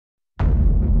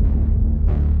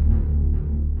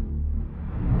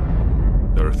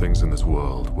things in this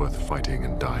world worth fighting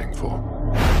and dying for.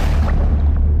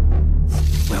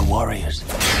 We're warriors.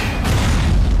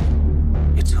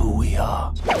 It's who we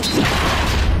are.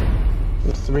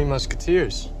 The Three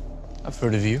Musketeers. I've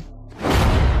heard of you.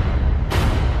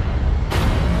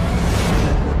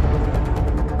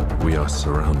 We are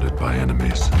surrounded by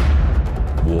enemies.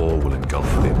 War will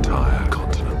engulf the entire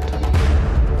continent.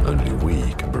 Only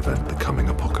we can prevent the coming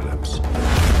apocalypse.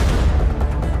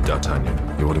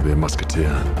 D'Artagnan, you want to be a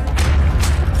musketeer?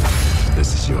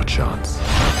 This is your chance.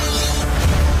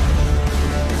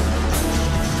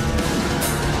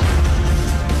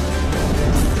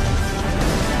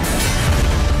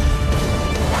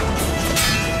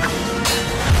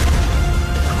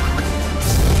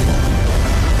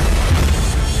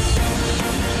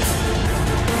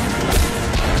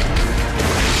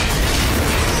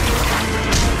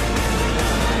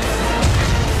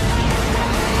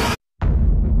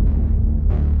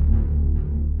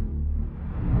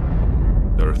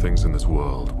 There are things in this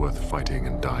world worth fighting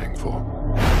and dying for.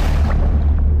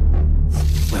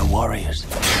 We're warriors.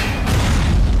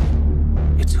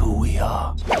 It's who we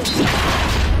are.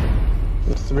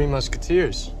 The Three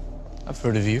Musketeers. I've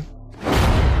heard of you.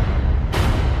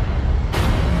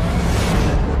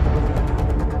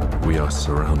 We are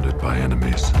surrounded by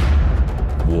enemies.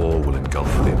 War will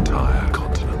engulf the entire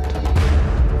continent.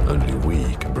 Only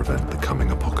we can prevent the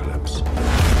coming apocalypse.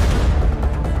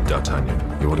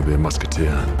 D'Artagnan, you want to be a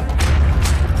musketeer?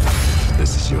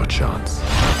 This is your chance.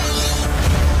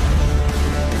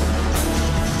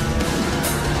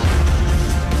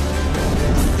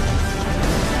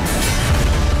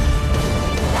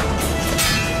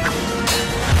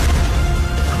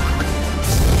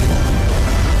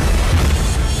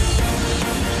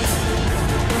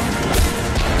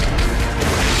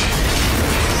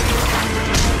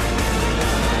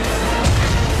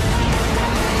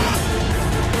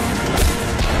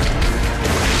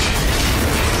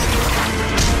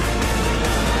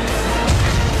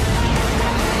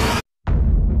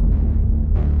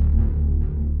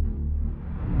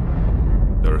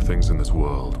 There are things in this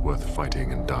world worth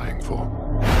fighting and dying for.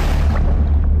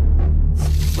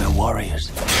 We're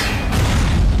warriors.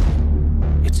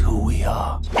 It's who we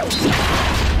are.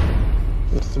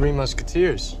 The Three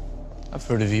Musketeers. I've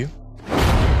heard of you.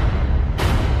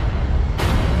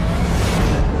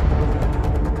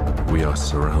 We are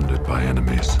surrounded by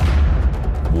enemies.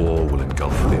 War will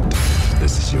engulf the entire.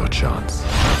 This is your chance.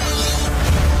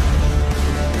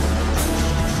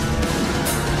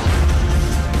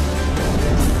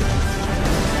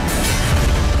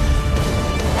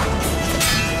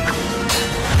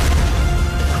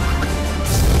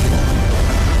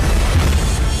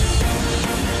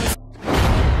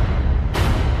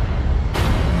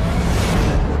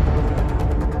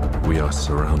 We are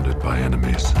surrounded by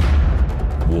enemies.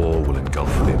 War will engulf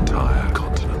the entire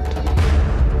continent.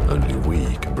 Only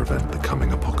we can prevent the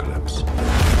coming apocalypse.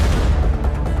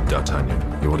 D'Artagnan,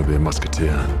 you want to be a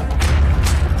musketeer?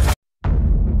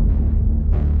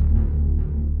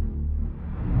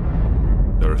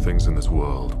 There are things in this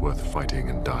world worth fighting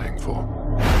and dying for.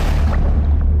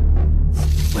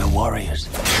 We're warriors.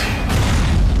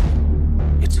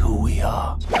 It's who we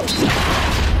are.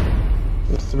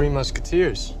 The Three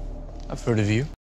Musketeers. I've heard of you.